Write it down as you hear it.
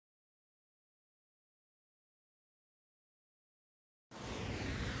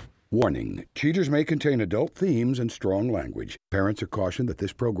Warning: cheaters may contain adult themes and strong language. Parents are cautioned that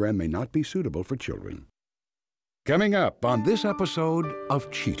this program may not be suitable for children. Coming up on this episode of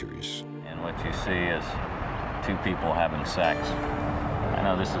Cheaters. And what you see is two people having sex. I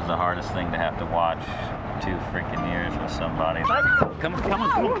know this is the hardest thing to have to watch 2 freaking years with somebody. Come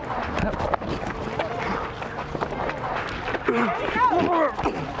on.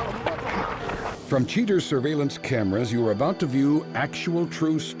 From Cheaters surveillance cameras, you are about to view actual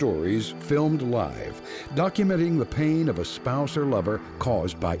true stories filmed live, documenting the pain of a spouse or lover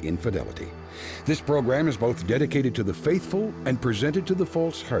caused by infidelity. This program is both dedicated to the faithful and presented to the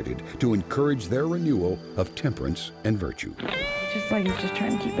false-hearted to encourage their renewal of temperance and virtue. Just like you're just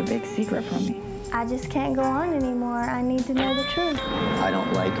trying to keep a big secret from me. I just can't go on anymore. I need to know the truth. I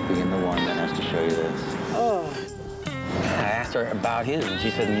don't like being the one that has to show you this. Oh. I asked her about his, and she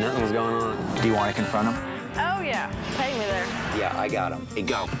said nothing was going on. Do you want to confront him? Oh, yeah. Take me there. Yeah, I got him. Hey,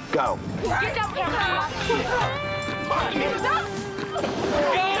 go. Go. Get down, get down.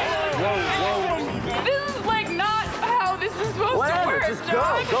 Whoa. This is like not how this is supposed to work. Just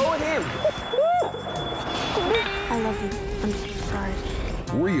go. Go with him. I love you. I'm so sorry.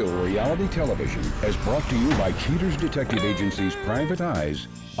 Real reality television is brought to you by Cheaters Detective Agency's Private Eyes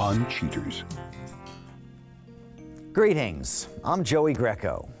on Cheaters. Greetings, I'm Joey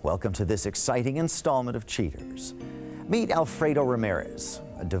Greco. Welcome to this exciting installment of Cheaters. Meet Alfredo Ramirez,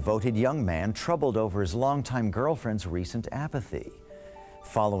 a devoted young man troubled over his longtime girlfriend's recent apathy.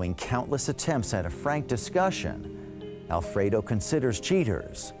 Following countless attempts at a frank discussion, Alfredo considers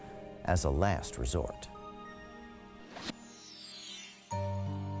Cheaters as a last resort.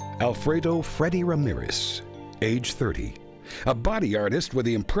 Alfredo Freddy Ramirez, age 30. A body artist with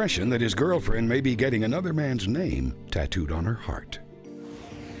the impression that his girlfriend may be getting another man's name tattooed on her heart.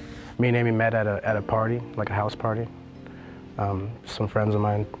 Me and Amy met at a party, like a house party. Some friends of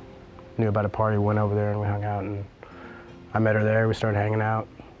mine knew about a party, went over there and we hung out, and I met her there. We started hanging out,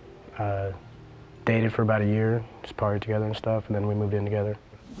 dated for about a year, just partied together and stuff, and then we moved in together.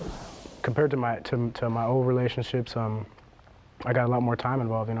 Compared to my old relationships, I got a lot more time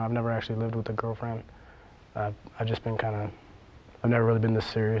involved. You know, I've never actually lived with a girlfriend. I've just been I've never really been this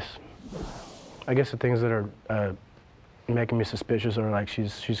serious. I guess the things that are making me suspicious are like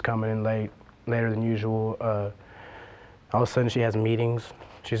she's coming in later than usual. All of a sudden she has meetings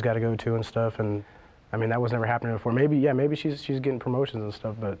she's got to go to and stuff, and I mean that was never happening before. Maybe she's getting promotions and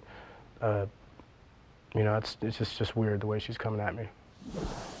stuff, but you know, it's just weird the way she's coming at me.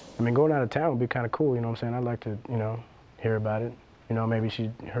 I mean, going out of town would be kind of cool, you know what I'm saying? I'd like to, you know, hear about it. You know, maybe she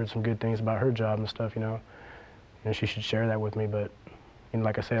heard some good things about her job and stuff, you know. And she should share that with me, but, you know,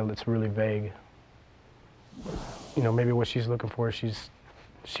 like I said, it's really vague. You know, maybe what she's looking for, she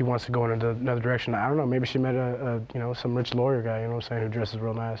wants to go in another direction. I don't know, maybe she met you know, some rich lawyer guy, you know what I'm saying, who dresses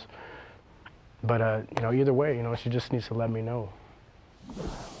real nice. But, you know, either way, you know, she just needs to let me know.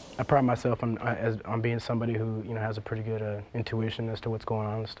 I pride myself on being somebody who, you know, has a pretty good intuition as to what's going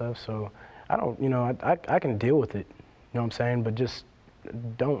on and stuff, so I don't, you know, I can deal with it, you know what I'm saying, but just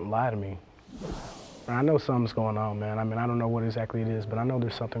don't lie to me. I know something's going on, man. I mean, I don't know what exactly it is, but I know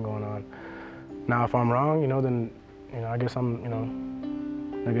there's something going on. Now, if I'm wrong, you know, then, you know, I guess I'm, you know,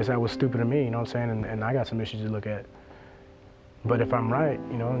 I guess that was stupid of me, you know what I'm saying, and I got some issues to look at. But if I'm right,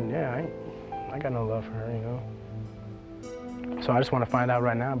 you know, yeah, I got no love for her, you know. So I just want to find out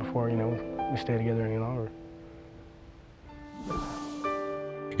right now before, you know, we stay together any longer.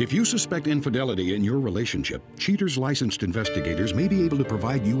 If you suspect infidelity in your relationship, Cheaters licensed investigators may be able to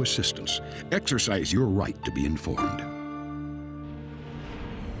provide you assistance. Exercise your right to be informed.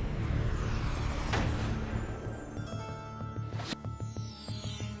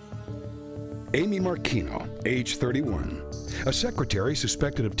 Amy Marquino, age 31. A secretary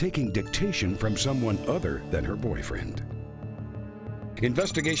suspected of taking dictation from someone other than her boyfriend.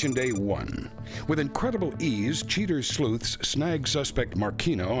 Investigation Day 1. With incredible ease, Cheaters sleuths snag suspect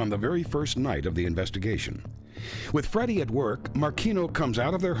Marquino on the very first night of the investigation. With Freddy at work, Marquino comes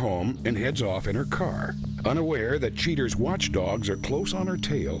out of their home and heads off in her car. Unaware that Cheaters' watchdogs are close on her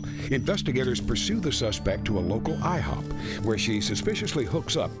tail, investigators pursue the suspect to a local IHOP, where she suspiciously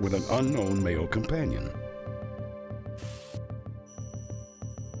hooks up with an unknown male companion.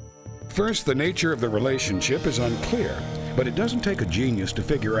 First, the nature of the relationship is unclear, but it doesn't take a genius to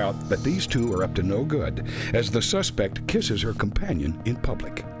figure out that these two are up to no good, as the suspect kisses her companion in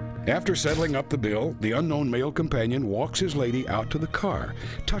public. After settling up the bill, the unknown male companion walks his lady out to the car,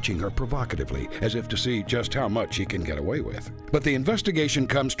 touching her provocatively, as if to see just how much he can get away with. But the investigation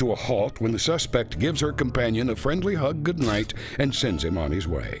comes to a halt when the suspect gives her companion a friendly hug goodnight and sends him on his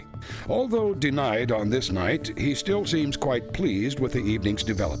way. Although denied on this night, he still seems quite pleased with the evening's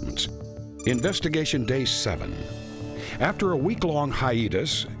developments. Investigation Day 7. After a week-long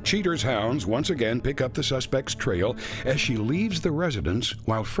hiatus, Cheater's hounds once again pick up the suspect's trail as she leaves the residence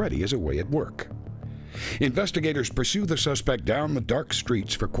while Freddy is away at work. Investigators pursue the suspect down the dark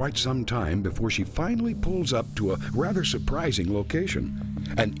streets for quite some time before she finally pulls up to a rather surprising location,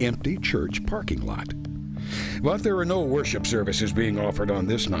 an empty church parking lot. But there are no worship services being offered on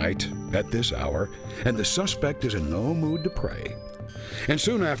this night, at this hour, and the suspect is in no mood to pray. And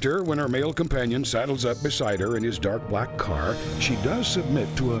soon after, when her male companion saddles up beside her in his dark black car, she does submit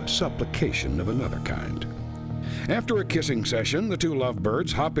to a supplication of another kind. After a kissing session, the two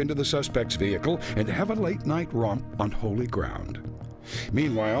lovebirds hop into the suspect's vehicle and have a late-night romp on holy ground.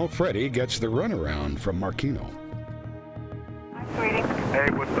 Meanwhile, Freddy gets the runaround from Marquino. Hi, sweetie.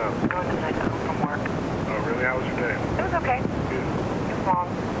 Hey, what's up? Going tonight home from work. Oh, really? How was your day? It was okay. Good. It's long.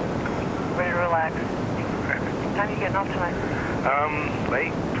 Ready to relax. Okay. What time are you getting off tonight?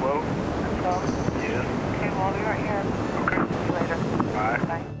 Late, 12. 12? Yeah. Okay, well, I'll be right here. Okay. See you later. Bye.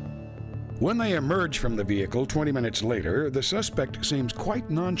 Bye. When they emerge from the vehicle 20 minutes later, the suspect seems quite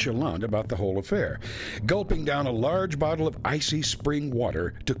nonchalant about the whole affair, gulping down a large bottle of icy spring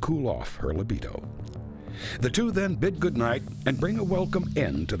water to cool off her libido. The two then bid goodnight and bring a welcome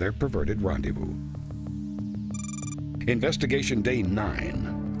end to their perverted rendezvous. Investigation Day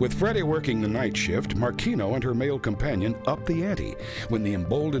 9. With Freddy working the night shift, Marquino and her male companion up the ante when the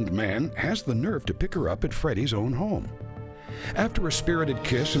emboldened man has the nerve to pick her up at Freddy's own home. After a spirited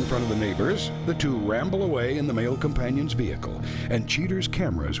kiss in front of the neighbors, the two ramble away in the male companion's vehicle, and Cheater's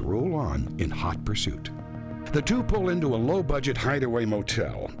cameras roll on in hot pursuit. The two pull into a low-budget hideaway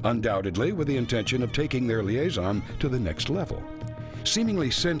motel, undoubtedly with the intention of taking their liaison to the next level. Seemingly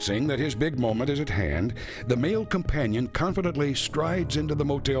sensing that his big moment is at hand, the male companion confidently strides into the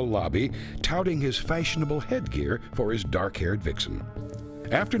motel lobby, touting his fashionable headgear for his dark-haired vixen.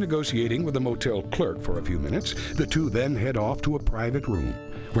 After negotiating with the motel clerk for a few minutes, the two then head off to a private room,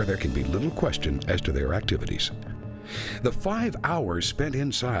 where there can be little question as to their activities. The 5 hours spent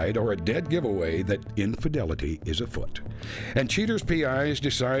inside are a dead giveaway that infidelity is afoot. And Cheater's PIs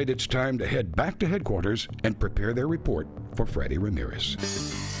decide it's time to head back to headquarters and prepare their report for Freddy Ramirez.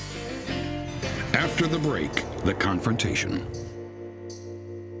 After the break, the confrontation.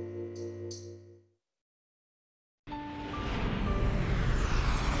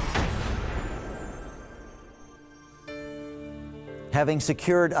 Having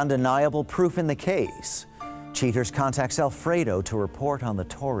secured undeniable proof in the case, Cheaters contacts Alfredo to report on the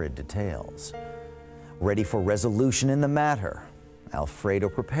torrid details. Ready for resolution in the matter, Alfredo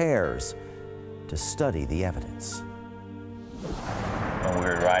prepares to study the evidence. When we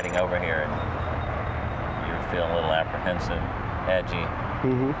were riding over here, you were feeling a little apprehensive, edgy.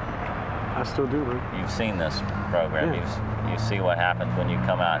 I still do, man. You've seen this program. Yeah. You see what happens when you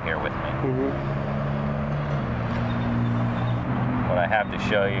come out here with me. What I have to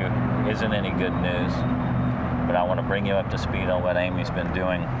show you isn't any good news, but I want to bring you up to speed on what Amy's been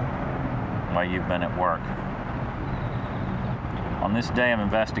doing while you've been at work. On this day of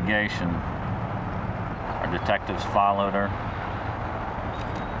investigation, our detectives followed her.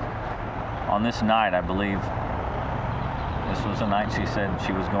 On this night, I believe, this was the night she said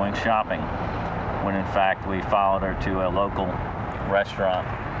she was going shopping, when in fact we followed her to a local restaurant.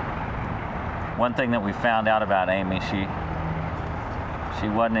 One thing that we found out about Amy, she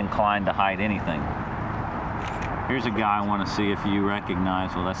wasn't inclined to hide anything. Here's a guy I want to see if you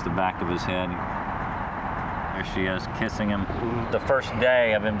recognize. Well, that's the back of his head. There she is, kissing him. The first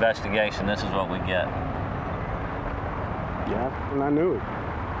day of investigation, this is what we get. Yeah, and I knew it.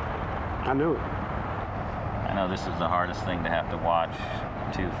 I knew it. I know this is the hardest thing to have to watch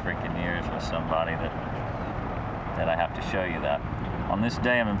 2 freaking years with somebody that I have to show you that. On this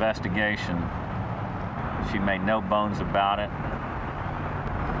day of investigation, she made no bones about it.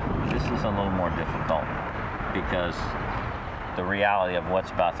 This is a little more difficult because the reality of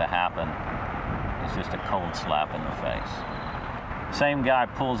what's about to happen is just a cold slap in the face. Same guy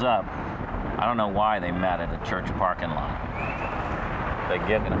pulls up. I don't know why they met at a church parking lot. They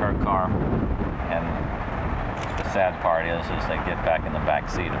get in her car, and the sad part is they get back in the back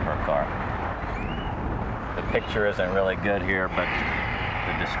seat of her car. The picture isn't really good here, but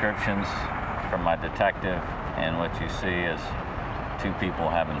the descriptions from my detective and what you see is 2 people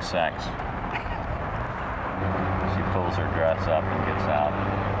having sex. She pulls her dress up and gets out.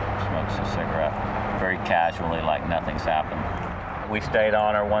 smokes a cigarette, very casually, like nothing's happened. We stayed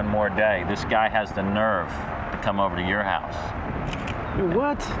on her one more day. This guy has the nerve to come over to your house.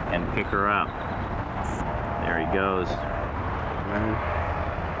 What? And pick her up. There he goes. Man.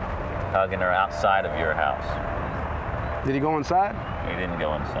 Hugging her outside of your house. Did he go inside? He didn't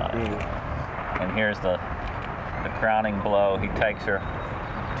go inside. And here's the crowning blow. He takes her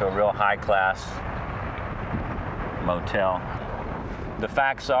to a real high-class motel. The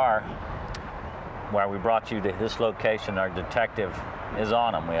facts are, where we brought you to this location, our detective is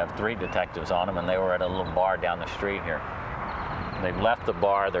on him. We have 3 detectives on him, and they were at a little bar down the street here. They've left the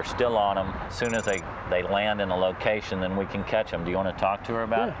bar, they're still on him. As soon as they land in a location, then we can catch them. Do you want to talk to her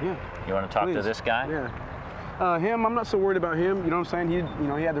about it? Yeah. You want to talk to this guy? Yeah. Him, I'm not so worried about him. You know what I'm saying?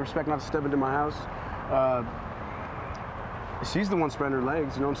 He had the respect not to step into my house. She's the one spreading her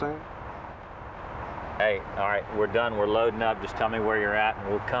legs, you know what I'm saying? Hey, all right, we're done. We're loading up. Just tell me where you're at and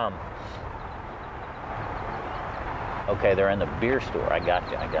we'll come. Okay, they're in the beer store. I got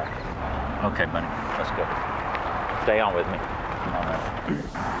you. Okay, buddy, let's go. Stay on with me.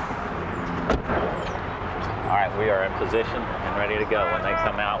 All right, we are in position and ready to go. When they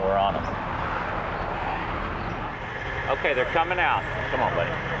come out, we're on them. Okay, they're coming out. Come on,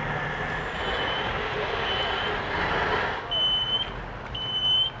 buddy.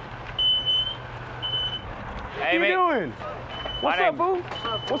 What you doing? What's up, boo?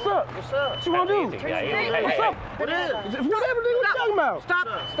 What's up? What you want to do? What's up? What is it? Whatever, dude. What you talking about?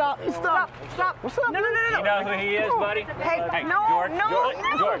 Stop. What's up? No. You know who he is, buddy? Hey, no, George. no.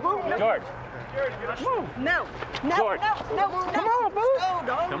 George. No. George. No. Come on, boo.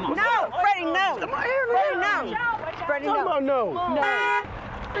 Come on. No, Freddy, no. Come on here, Freddy, no. Freddy, Talking no. about no. No.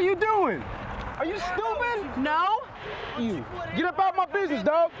 What are you doing? Are you stupid? No. You. Get up out my business,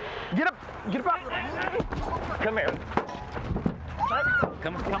 dog. Get up out. Come here.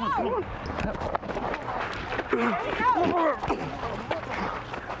 Come on.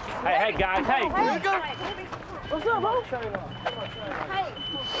 Hey, guys, hey. What's up, bro? Hey,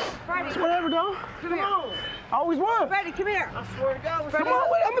 Freddy. It's whatever, dog. Come here. I always was. Freddy, come here. I swear to God. Freddy, Come on,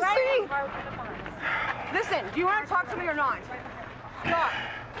 wait, I'm Freddy. Listen, do you want to talk to me or not?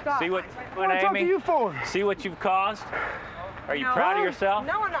 Stop. See what What am I talking to you for? See what you've caused? Are you proud of yourself?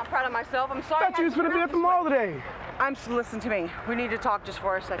 No, I'm not proud of myself. I'm sorry. I thought you was gonna be at the mall today. Listen to me. We need to talk just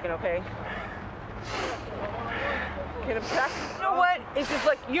for a second, okay? You know what? It's just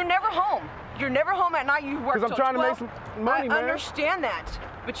like, you're never home. You're never home at night. You work till 12. Because I'm trying to make some money, man. I understand that.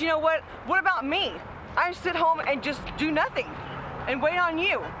 But you know what? What about me? I sit home and just do nothing and wait on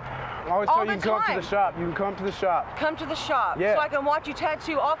you. I always tell you can come to the shop. You can come to the shop. Come to the shop. Yeah. So I can watch you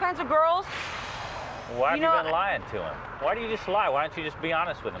tattoo all kinds of girls. Why have you been lying to him? Why do you just lie? Why don't you just be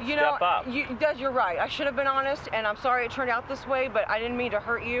honest with him? Step up. You're right. I should have been honest, and I'm sorry it turned out this way, but I didn't mean to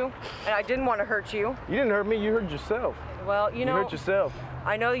hurt you, and I didn't want to hurt you. You didn't hurt me. You hurt yourself. Well, you know. You hurt yourself.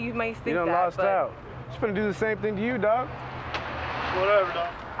 I know you may think you done that, lost but out. She's gonna do the same thing to you, dog. Whatever, dog.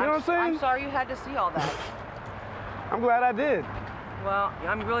 You know what I'm saying? I'm sorry you had to see all that. I'm glad I did. Well,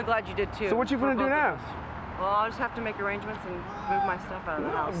 I'm really glad you did too. So what you gonna do now? Well, I'll just have to make arrangements and move my stuff out of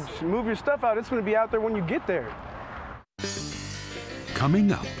the house. Move your stuff out. It's gonna be out there when you get there.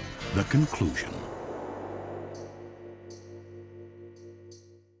 Coming up, the conclusion.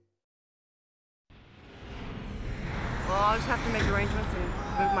 Well, I'll just have to make arrangements and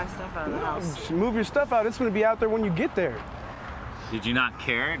move my stuff out of the house. Move your stuff out. It's gonna be out there when you get there. Did you not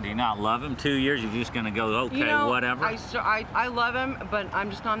care? Do you not love him? 2 years, you're just gonna go, okay, you know, whatever? I love him, but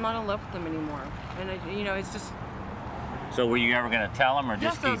I'm not in love with him anymore. And you know, it's just. So were you ever gonna tell him, or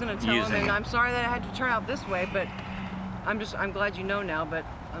just Yes, I was gonna tell him, and I'm sorry that it had to turn out this way, but I'm glad you know now. But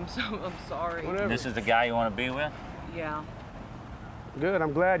I'm sorry. Whatever. This is the guy you want to be with? Yeah. Good.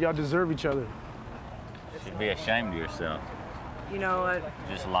 I'm glad y'all deserve each other. You should be ashamed of yourself. You know what?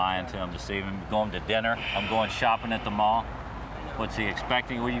 Just lying to him, deceiving him, going to dinner. I'm going shopping at the mall. What's he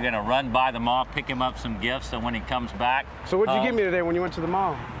expecting? Were you going to run by the mall, pick him up some gifts, so when he comes back? So what'd you give me today when you went to the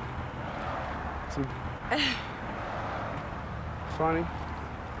mall? Some... Funny?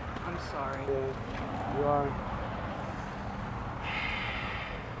 I'm sorry. Yeah, you are.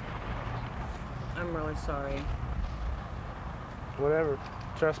 I'm really sorry. Whatever.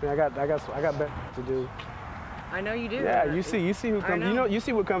 Trust me, I got better to do. I know you do. Yeah, you see who comes. You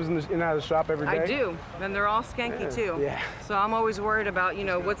see what comes in and out of the shop every day. I do, and they're all skanky too. Yeah. So I'm always worried about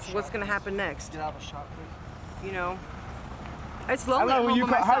what's going to happen next. Get out of the shop, please. You know, it's lonely. I know at home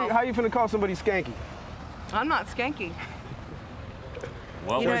by myself. how you finna call somebody skanky? I'm not skanky.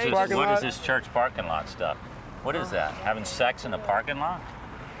 What is this church parking lot stuff? What is that? Having sex in a parking lot?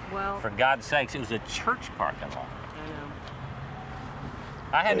 Well, for God's sakes, it was a church parking lot. I know.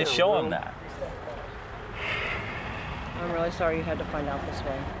 I had to show him that. I'm really sorry you had to find out this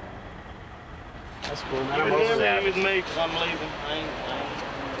way. That's cool, man. You're I'm over never that. with me because I'm leaving.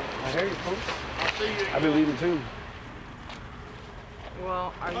 I hear you, cool. I'll see you. I've been leaving too.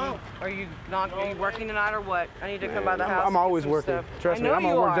 Well, are you working tonight or what? I need to come by the house. I'm always working. Stuff. Trust me, I know I'm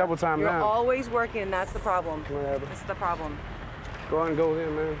gonna you work are. double time You're now. always working. That's the problem. Whatever. That's the problem. Go on and go with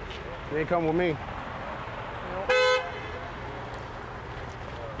him, man. You ain't come with me.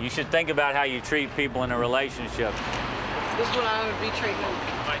 You should think about how you treat people in a relationship. This is what I would be treating them.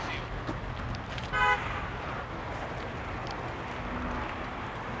 I see.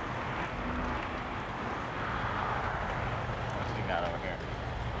 What's he got over here?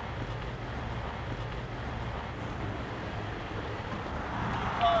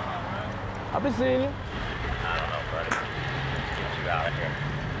 I've been seeing you. I don't know, buddy. Let's get you out of here.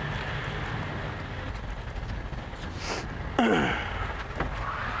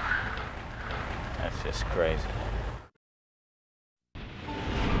 That's just crazy.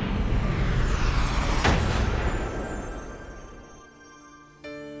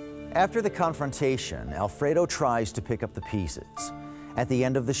 After the confrontation, Alfredo tries to pick up the pieces. At the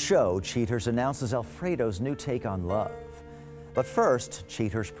end of the show, Cheaters announces Alfredo's new take on love. But first,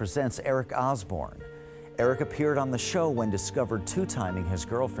 Cheaters presents Eric Osborn. Eric appeared on the show when discovered two-timing his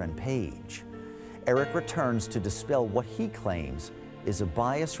girlfriend, Paige. Eric returns to dispel what he claims is a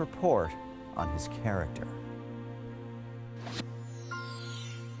biased report on his character.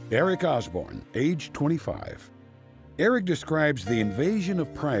 Eric Osborn, age 25. Eric describes the invasion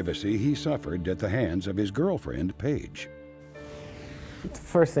of privacy he suffered at the hands of his girlfriend, Paige. The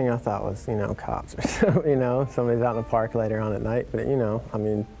first thing I thought was, cops or something, somebody's out in the park later on at night. But,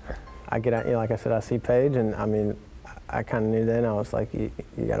 I get out, like I said, I see Paige, and I kind of knew then. I was like, you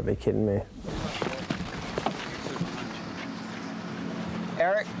got to be kidding me.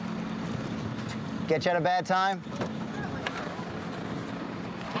 Eric, get you at a bad time?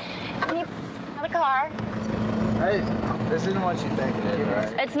 The car. Hey, this isn't what you think it is,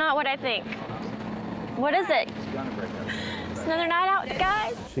 right? It's not what I think. What is it? It's another night out,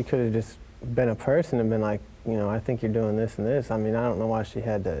 guys. She could have just been a person and been like, I think you're doing this and this. I don't know why she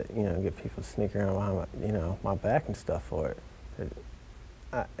had to, get people to sneak around behind my, my back and stuff for it.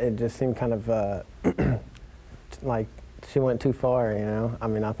 It just seemed kind of like she went too far,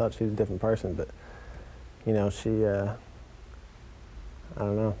 I thought she was a different person, but, she, I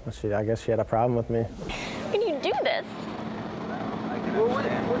don't know. I guess she had a problem with me. How can you do this?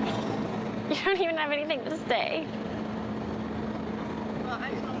 You don't even have anything to say.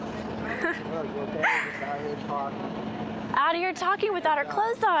 Out here talking without her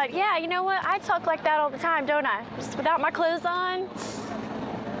clothes on. Yeah, you know what? I talk like that all the time, don't I? Just without my clothes on.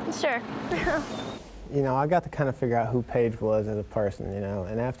 Sure. I got to kind of figure out who Paige was as a person,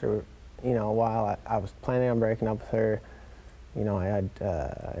 and after, a while, I was planning on breaking up with her.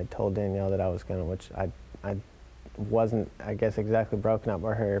 I told Danielle that I was gonna, which I wasn't, I guess, exactly broken up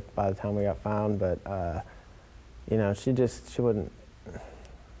with her by the time we got found, but, she just wasn't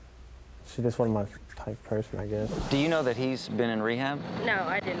my type of person, I guess. Do you know that he's been in rehab? No,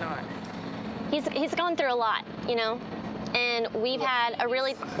 I did not. He's gone through a lot, and we've had a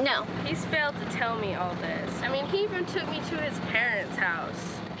really, no. He's failed to tell me all this. He even took me to his parents'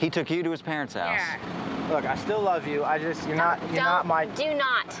 house. He took you to his parents' house? Yeah. Look, I still love you. You're not my... Do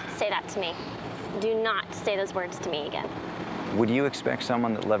not say that to me. Do not say those words to me again. Would you expect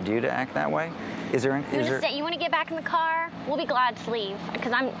someone that loved you to act that way? You want to get back in the car? We'll be glad to leave,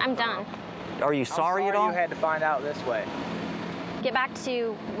 because I'm done. Are you sorry at all? You had to find out this way. Get back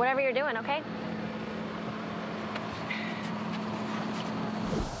to whatever you're doing, okay?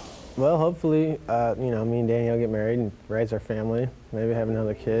 Well, hopefully, me and Danielle get married and raise our family, maybe have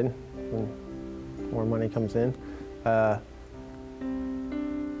another kid when more money comes in.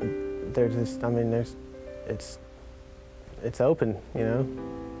 There's just, it's open,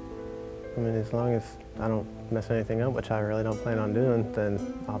 as long as I don't mess anything up, which I really don't plan on doing, then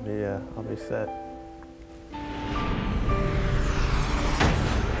I'll be set.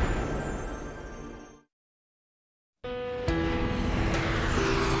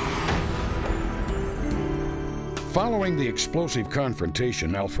 Following the explosive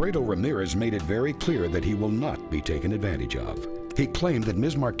confrontation, Alfredo Ramirez made it very clear that he will not be taken advantage of. He claimed that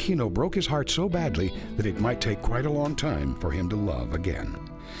Ms. Marquino broke his heart so badly that it might take quite a long time for him to love again.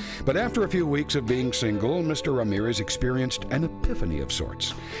 But after a few weeks of being single, Mr. Ramirez experienced an epiphany of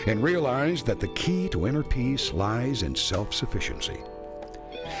sorts and realized that the key to inner peace lies in self-sufficiency.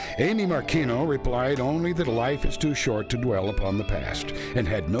 Amy Marquino replied only that life is too short to dwell upon the past and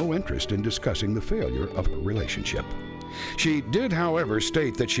had no interest in discussing the failure of her relationship. She did, however,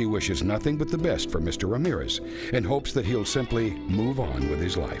 state that she wishes nothing but the best for Mr. Ramirez and hopes that he'll simply move on with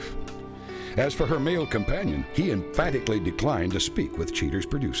his life. As for her male companion, he emphatically declined to speak with Cheater's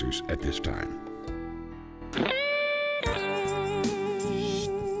producers at this time.